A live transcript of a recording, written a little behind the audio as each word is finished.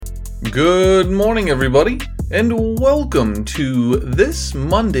Good morning, everybody, and welcome to this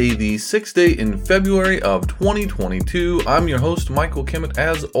Monday, the 6th day in February of 2022. I'm your host, Michael Kimmett,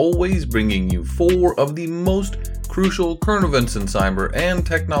 as always, bringing you 4 of the most crucial current events in cyber and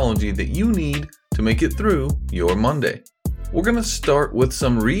technology that you need to make it through your Monday. We're going to start with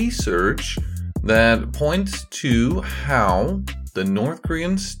some research that points to how the North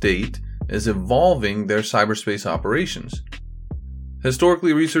Korean state is evolving their cyberspace operations.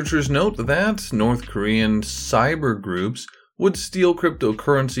 Historically, researchers note that North Korean cyber groups would steal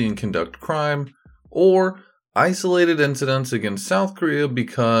cryptocurrency and conduct crime, or isolated incidents against South Korea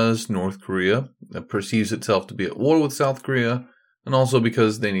because North Korea perceives itself to be at war with South Korea, and also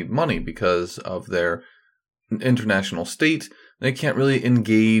because they need money because of their international state. They can't really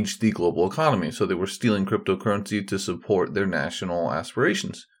engage the global economy, so they were stealing cryptocurrency to support their national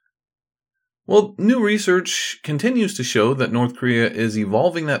aspirations. Well, new research continues to show that North Korea is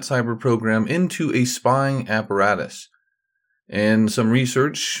evolving that cyber program into a spying apparatus. And some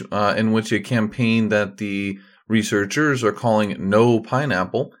research in which a campaign that the researchers are calling No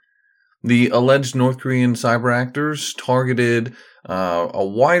Pineapple, the alleged North Korean cyber actors targeted a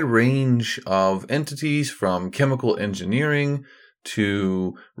wide range of entities from chemical engineering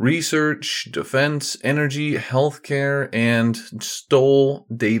to research, defense, energy, healthcare, and stole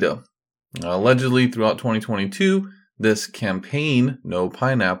data. Allegedly, throughout 2022, this campaign, No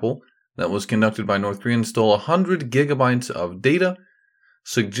Pineapple, that was conducted by North Koreans stole 100 gigabytes of data,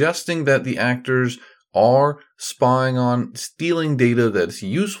 suggesting that the actors are spying on stealing data that's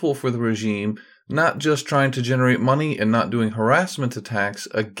useful for the regime, not just trying to generate money and not doing harassment attacks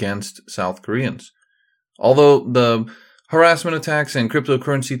against South Koreans. Although the harassment attacks and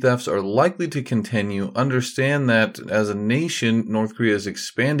cryptocurrency thefts are likely to continue, understand that as a nation, North Korea is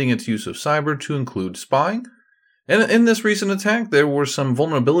expanding its use of cyber to include spying. And in this recent attack, there were some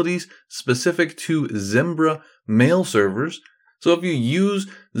vulnerabilities specific to Zimbra mail servers. So if you use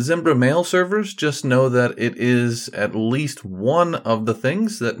Zimbra mail servers, just know that it is at least one of the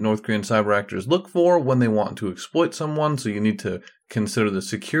things that North Korean cyber actors look for when they want to exploit someone. So you need to consider the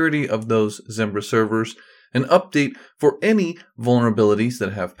security of those Zimbra servers and update for any vulnerabilities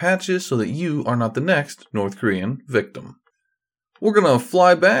that have patches so that you are not the next North Korean victim. We're going to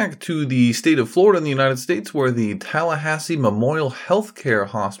fly back to the state of Florida in the United States, where the Tallahassee Memorial Healthcare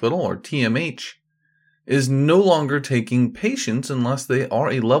Hospital, or TMH, is no longer taking patients unless they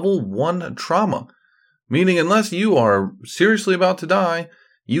are a level 1 trauma, meaning unless you are seriously about to die,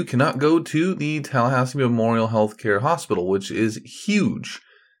 you cannot go to the Tallahassee Memorial Healthcare Hospital, which is huge.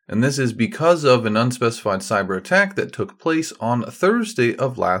 And this is because of an unspecified cyber attack that took place on Thursday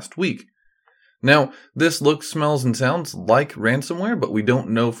of last week. Now, this looks, smells, and sounds like ransomware, but we don't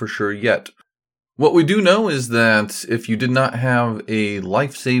know for sure yet. What we do know is that if you did not have a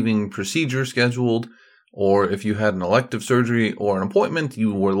life-saving procedure scheduled, or if you had an elective surgery or an appointment,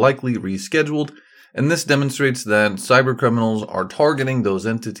 you were likely rescheduled. And this demonstrates that cyber criminals are targeting those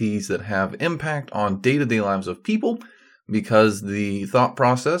entities that have impact on day-to-day lives of people, because the thought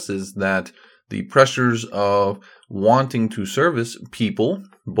process is that the pressures of wanting to service people,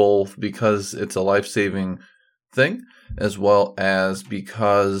 both because it's a life-saving thing, as well as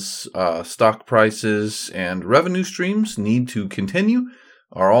because stock prices and revenue streams need to continue,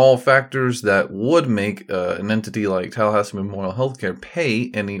 are all factors that would make an entity like Tallahassee Memorial Healthcare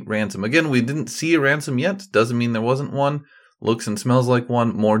pay any ransom. Again, we didn't see a ransom yet. Doesn't mean there wasn't one. Looks and smells like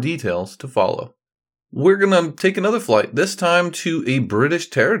one. More details to follow. We're going to take another flight, this time to a British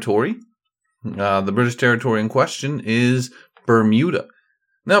territory. The British territory in question is Bermuda.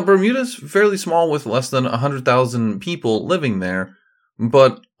 Now, Bermuda is fairly small with less than 100,000 people living there,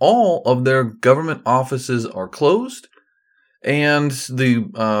 but all of their government offices are closed, and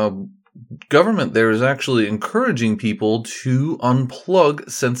the government there is actually encouraging people to unplug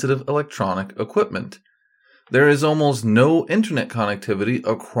sensitive electronic equipment. There is almost no internet connectivity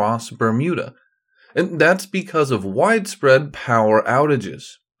across Bermuda. And that's because of widespread power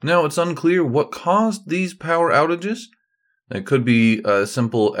outages. Now, it's unclear what caused these power outages. It could be as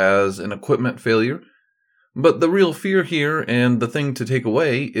simple as an equipment failure. But the real fear here, and the thing to take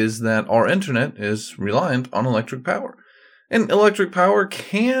away, is that our internet is reliant on electric power. And electric power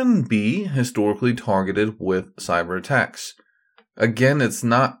can be historically targeted with cyber attacks. Again, it's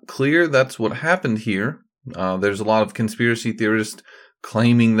not clear that's what happened here. There's a lot of conspiracy theorists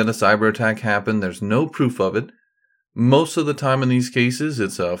claiming that a cyber attack happened. There's no proof of it. Most of the time in these cases,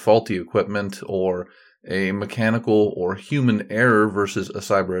 it's a faulty equipment or a mechanical or human error versus a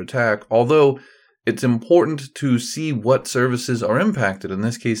cyber attack, although it's important to see what services are impacted, in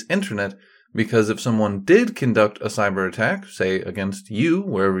this case internet, because if someone did conduct a cyber attack, say against you,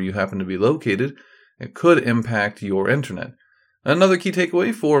 wherever you happen to be located, it could impact your internet. Another key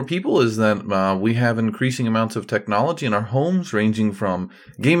takeaway for people is that we have increasing amounts of technology in our homes, ranging from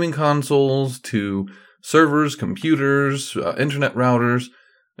gaming consoles to servers, computers, internet routers.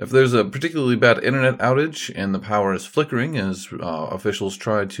 If there's a particularly bad internet outage and the power is flickering as officials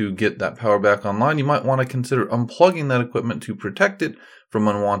try to get that power back online, you might want to consider unplugging that equipment to protect it from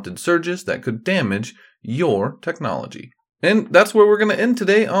unwanted surges that could damage your technology. And that's where we're going to end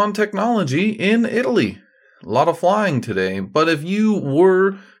today on technology in Italy. A lot of flying today, but if you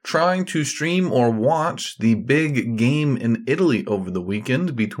were trying to stream or watch the big game in Italy over the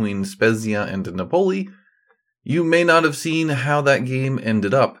weekend between Spezia and Napoli, you may not have seen how that game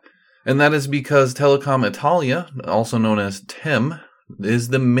ended up. And that is because Telecom Italia, also known as TIM, is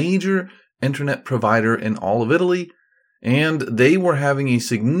the major internet provider in all of Italy, and they were having a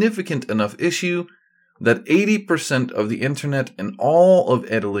significant enough issue that 80% of the internet in all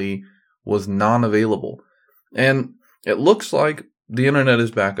of Italy was non-available. And it looks like the internet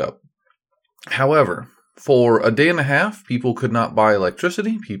is back up. However, for a day and a half, people could not buy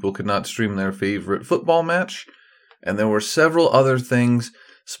electricity, people could not stream their favorite football match, and there were several other things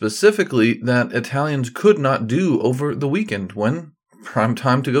specifically that Italians could not do over the weekend when prime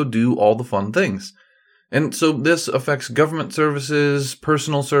time to go do all the fun things. And so this affects government services,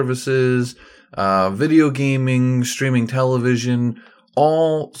 personal services, video gaming, streaming television.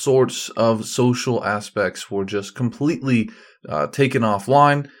 All sorts of social aspects were just completely taken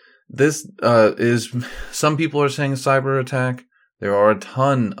offline. This is, some people are saying, a cyber attack. There are a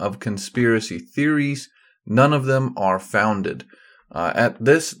ton of conspiracy theories. None of them are founded. At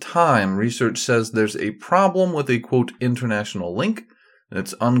this time, research says there's a problem with a, quote, international link.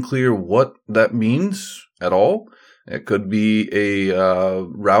 It's unclear what that means at all. It could be a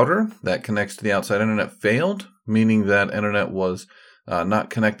router that connects to the outside internet failed, meaning that internet was not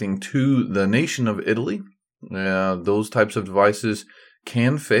connecting to the nation of Italy. Those types of devices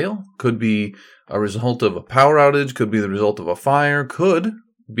can fail. Could be a result of a power outage, could be the result of a fire, could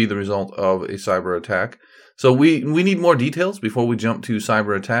be the result of a cyber attack. So we need more details before we jump to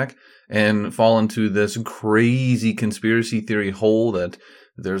cyber attack and fall into this crazy conspiracy theory hole that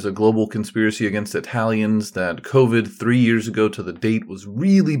there's a global conspiracy against Italians, that COVID 3 years ago to the date was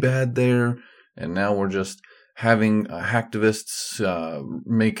really bad there, and now we're just having hacktivists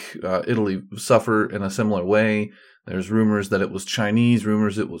make Italy suffer in a similar way. There's rumors that it was Chinese,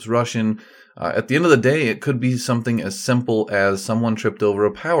 rumors it was Russian. At the end of the day, it could be something as simple as someone tripped over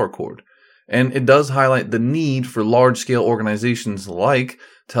a power cord. And it does highlight the need for large-scale organizations like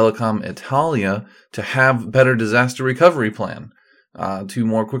Telecom Italia to have better disaster recovery plan, to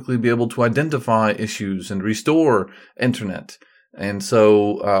more quickly be able to identify issues and restore internet. And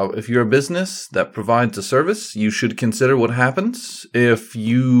so if you're a business that provides a service, you should consider what happens if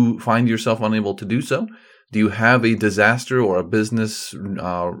you find yourself unable to do so. Do you have a disaster or a business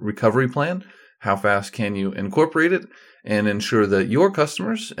recovery plan? How fast can you incorporate it and ensure that your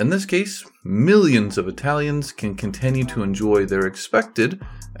customers, in this case, millions of Italians, can continue to enjoy their expected,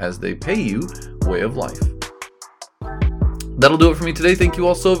 as they pay you, way of life? That'll do it for me today. Thank you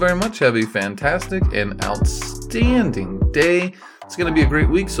all so very much. Have a fantastic and outstanding day. It's going to be a great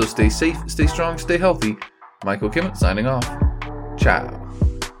week, so stay safe, stay strong, stay healthy. Michael Kimmett signing off. Ciao.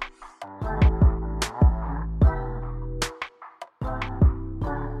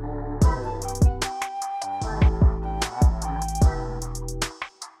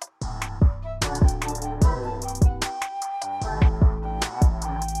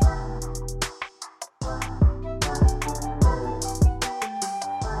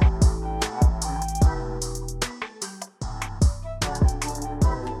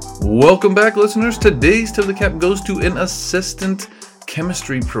 Welcome back, listeners. Today's Tip of the Cap goes to an assistant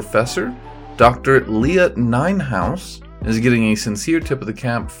chemistry professor. Dr. Leah Ninehouse is getting a sincere tip of the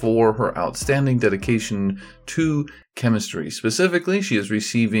cap for her outstanding dedication to chemistry. Specifically, she is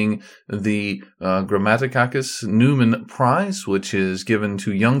receiving the Grammaticakis Newman Prize, which is given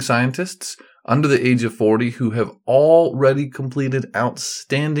to young scientists under the age of 40 who have already completed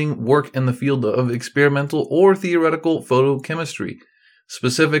outstanding work in the field of experimental or theoretical photochemistry.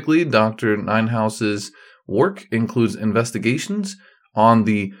 Specifically, Dr. Ninehouse's work includes investigations on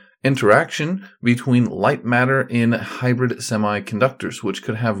the interaction between light matter in hybrid semiconductors, which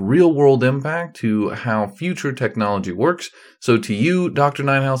could have real-world impact to how future technology works. So to you, Dr.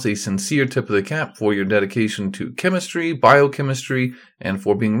 Ninehouse, a sincere tip of the cap for your dedication to chemistry, biochemistry, and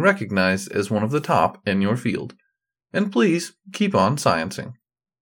for being recognized as one of the top in your field. And please keep on sciencing.